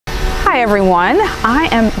Hi everyone, I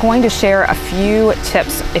am going to share a few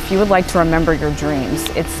tips if you would like to remember your dreams.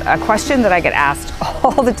 It's a question that I get asked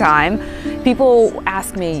all the time. People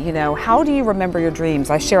ask me, how do you remember your dreams?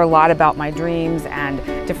 I share a lot about my dreams and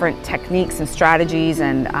different techniques and strategies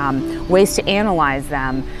and ways to analyze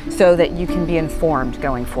them so that you can be informed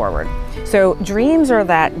going forward. So dreams are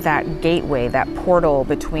that gateway, that portal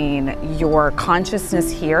between your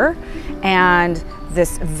consciousness here and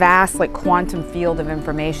this vast quantum field of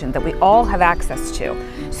information that we all have access to.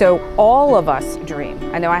 So all of us dream.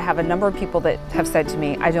 I know I have a number of people that have said to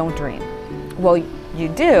me, I don't dream. Well, you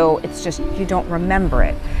do, it's just you don't remember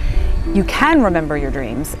it. You can remember your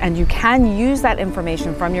dreams and you can use that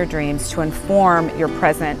information from your dreams to inform your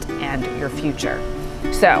present and your future.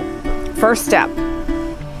 So, first step,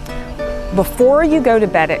 before you go to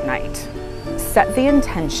bed at night, set the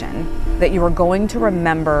intention that you are going to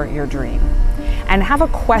remember your dream and have a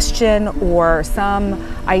question or some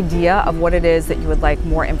idea of what it is that you would like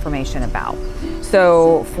more information about.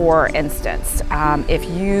 So for instance, if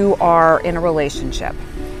you are in a relationship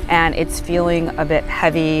and it's feeling a bit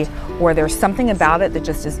heavy or there's something about it that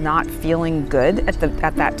just is not feeling good at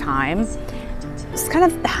that time, just kind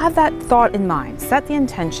of have that thought in mind. Set the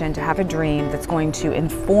intention to have a dream that's going to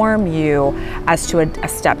inform you as to a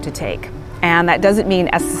step to take. And that doesn't mean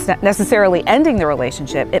necessarily ending the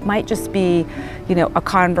relationship. It might just be, a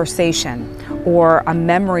conversation or a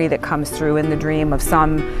memory that comes through in the dream of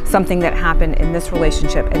something that happened in this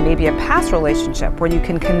relationship and maybe a past relationship where you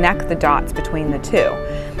can connect the dots between the two.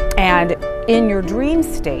 And in your dream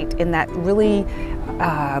state, in that really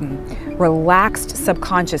relaxed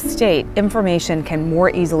subconscious state, information can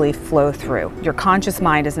more easily flow through. Your conscious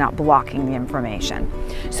mind is not blocking the information.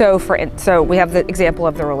 So we have the example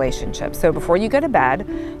of the relationship. So before you go to bed,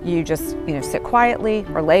 you just sit quietly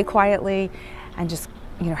or lay quietly and just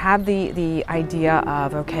have the idea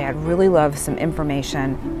of, okay, I'd really love some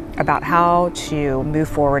information about how to move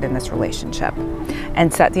forward in this relationship,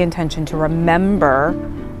 and set the intention to remember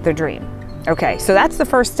the dream. Okay, so that's the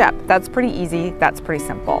first step. That's pretty easy, that's pretty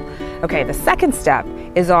simple. Okay, the second step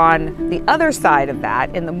is on the other side of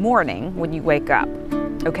that in the morning when you wake up.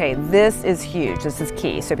 Okay, this is huge, this is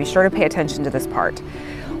key, so be sure to pay attention to this part.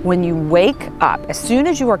 When you wake up, as soon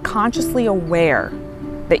as you are consciously aware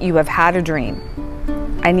that you have had a dream,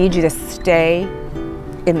 I need you to stay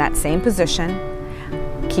in that same position,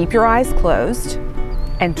 keep your eyes closed,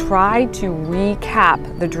 and try to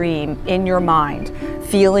recap the dream in your mind,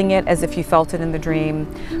 feeling it as if you felt it in the dream,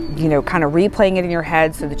 kind of replaying it in your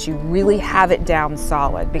head so that you really have it down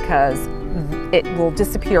solid, because it will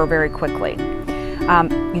disappear very quickly.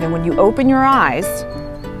 When you open your eyes,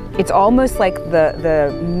 it's almost like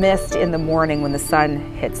the mist in the morning when the sun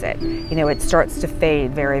hits it. It starts to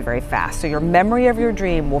fade very, very fast. So your memory of your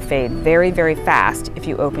dream will fade very, very fast if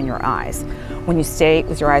you open your eyes. When you stay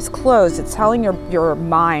with your eyes closed, it's telling your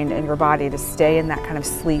mind and your body to stay in that kind of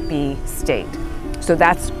sleepy state. So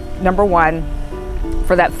that's number one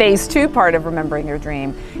for that phase 2 part of remembering your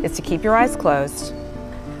dream, is to keep your eyes closed,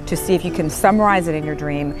 to see if you can summarize it in your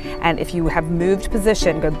dream, and if you have moved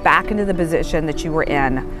position, go back into the position that you were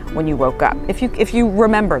in when you woke up. If you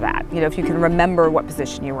remember that, if you can remember what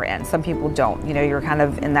position you were in. Some people don't, you're kind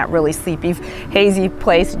of in that really sleepy, hazy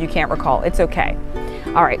place and you can't recall. It's okay.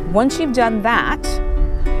 All right, once you've done that,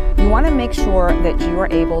 you want to make sure that you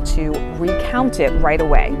are able to recount it right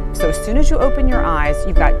away. So as soon as you open your eyes,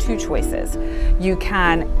 you've got two choices. You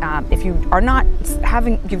can, if you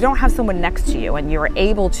don't have someone next to you and you're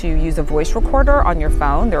able to use a voice recorder on your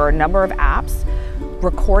phone, there are a number of apps,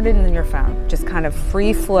 record it in your phone, just kind of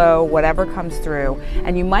free flow, whatever comes through.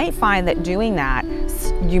 And you might find that doing that,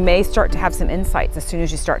 you may start to have some insights as soon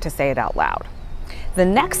as you start to say it out loud. The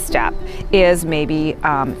next step is maybe,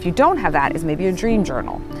 if you don't have that, is maybe a dream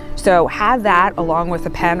journal. So have that along with a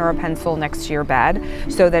pen or a pencil next to your bed,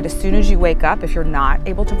 so that as soon as you wake up, if you're not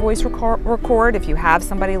able to voice record, if you have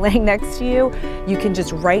somebody laying next to you, you can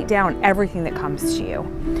just write down everything that comes to you.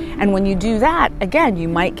 And when you do that, again, you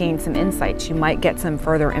might gain some insights, you might get some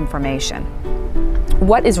further information.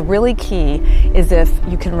 What is really key is if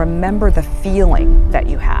you can remember the feeling that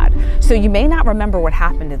you had. So you may not remember what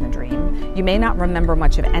happened in the dream, you may not remember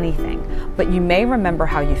much of anything, but you may remember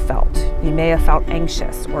how you felt. You may have felt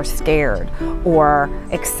anxious or scared or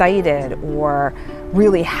excited or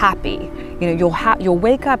really happy. You'll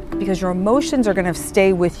wake up because your emotions are going to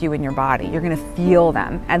stay with you in your body. You're going to feel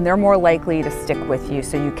them, and they're more likely to stick with you,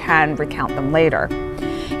 so you can recount them later.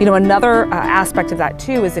 Another aspect of that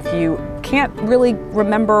too is if you can't really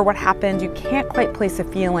remember what happened, you can't quite place a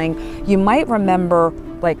feeling, you might remember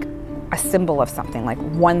like a symbol of something, like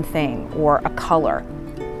one thing or a color.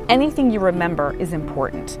 Anything you remember is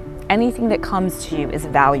important. anything that comes to you is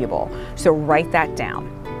valuable. So write that down.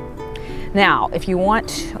 Now, if you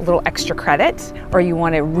want a little extra credit, or you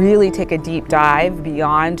want to really take a deep dive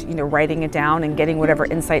beyond, writing it down and getting whatever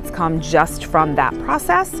insights come just from that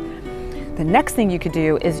process, the next thing you could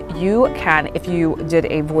do is you can, if you did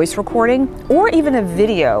a voice recording or even a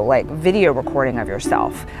video, like video recording of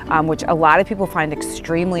yourself, which a lot of people find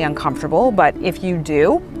extremely uncomfortable, but if you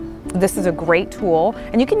do, this is a great tool,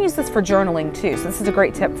 and you can use this for journaling too. So this is a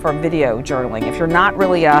great tip for video journaling. If you're not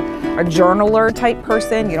really a journaler type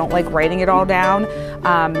person, you don't like writing it all down,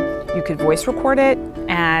 you could voice record it,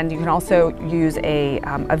 and you can also use a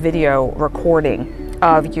video recording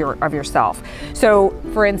of yourself. So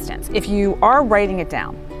for instance, if you are writing it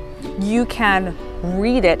down, you can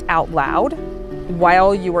read it out loud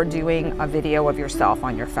while you are doing a video of yourself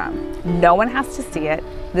on your phone. No one has to see it.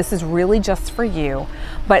 This is really just for you.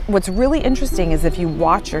 But what's really interesting is if you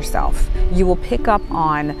watch yourself, you will pick up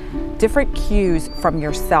on different cues from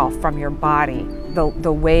yourself, from your body,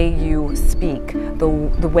 the way you speak,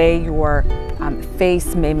 the way your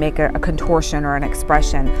face may make a contortion or an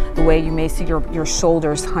expression, the way you may see your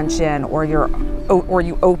shoulders hunch in, or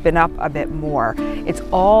you open up a bit more. It's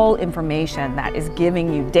all information that is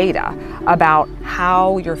giving you data about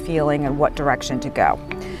how you're feeling and what direction to go.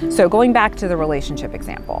 So going back to the relationship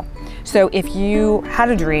example. So if you had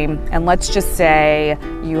a dream, and let's just say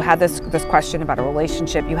you had this question about a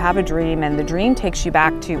relationship, you have a dream, and the dream takes you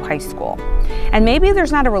back to high school. And maybe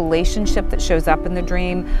there's not a relationship that shows up in the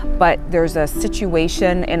dream, but there's a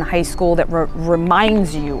situation in high school that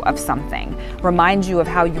reminds you of something, reminds you of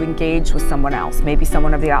how you engaged with someone else, maybe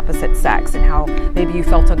someone of the opposite sex, and how maybe you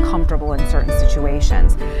felt uncomfortable in certain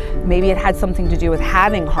situations. Maybe it had something to do with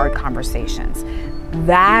having hard conversations.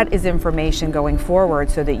 That is information going forward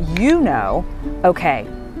so that you know, okay,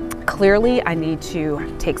 clearly I need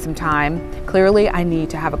to take some time. Clearly I need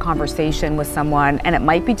to have a conversation with someone, and it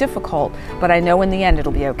might be difficult, but I know in the end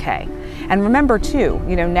it'll be okay. And remember too,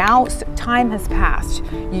 now time has passed.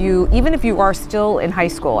 Even if you are still in high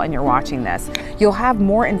school and you're watching this, you'll have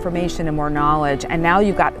more information and more knowledge, and now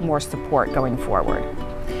you've got more support going forward.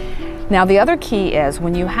 Now, the other key is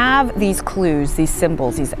when you have these clues, these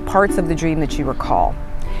symbols, these parts of the dream that you recall,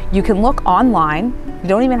 you can look online. You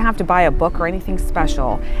don't even have to buy a book or anything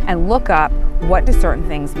special, and look up, what do certain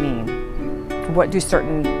things mean? What do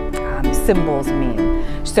certain symbols mean?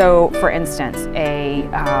 So for instance,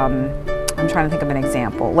 I'm trying to think of an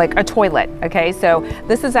example, like a toilet, okay? So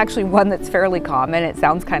this is actually one that's fairly common. It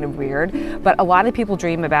sounds kind of weird, but a lot of people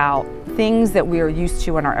dream about things that we are used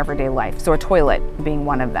to in our everyday life. So a toilet being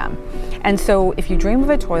one of them. And so if you dream of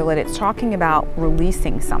a toilet, it's talking about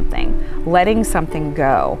releasing something, letting something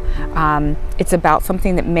go. It's about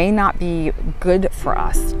something that may not be good for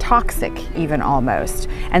us, toxic even almost.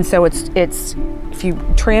 And so it's if you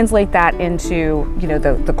translate that into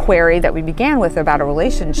the query that we began with about a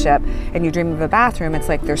relationship, and you dream of a bathroom, it's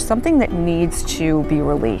like there's something that needs to be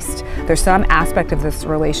released. There's some aspect of this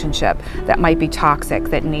relationship that might be toxic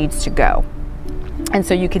that needs to go. And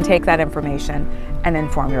so you can take that information and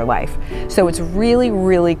inform your life. So it's really,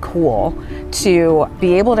 really cool to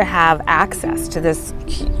be able to have access to this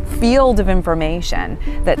field of information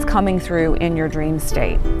that's coming through in your dream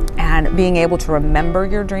state, and being able to remember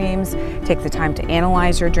your dreams, take the time to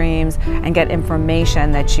analyze your dreams, and get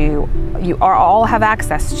information that you all have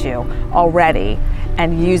access to already,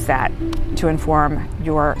 and use that to inform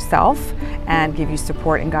yourself and give you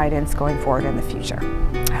support and guidance going forward in the future.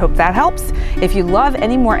 I hope that helps. If you love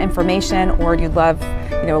any more information, or you'd love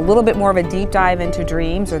a little bit more of a deep dive into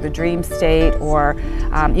dreams or the dream state, or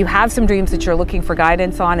you have some dreams that you're looking for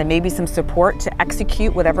guidance on and maybe some support to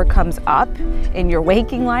execute whatever comes up in your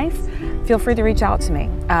waking life, feel free to reach out to me.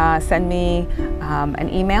 Send me an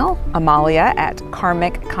email,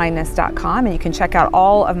 amalia@karmickindness.com, and you can check out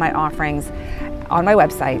all of my offerings on my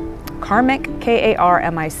website, Karmick,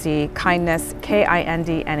 K-A-R-M-I-C, kindness,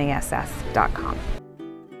 Kindness.com.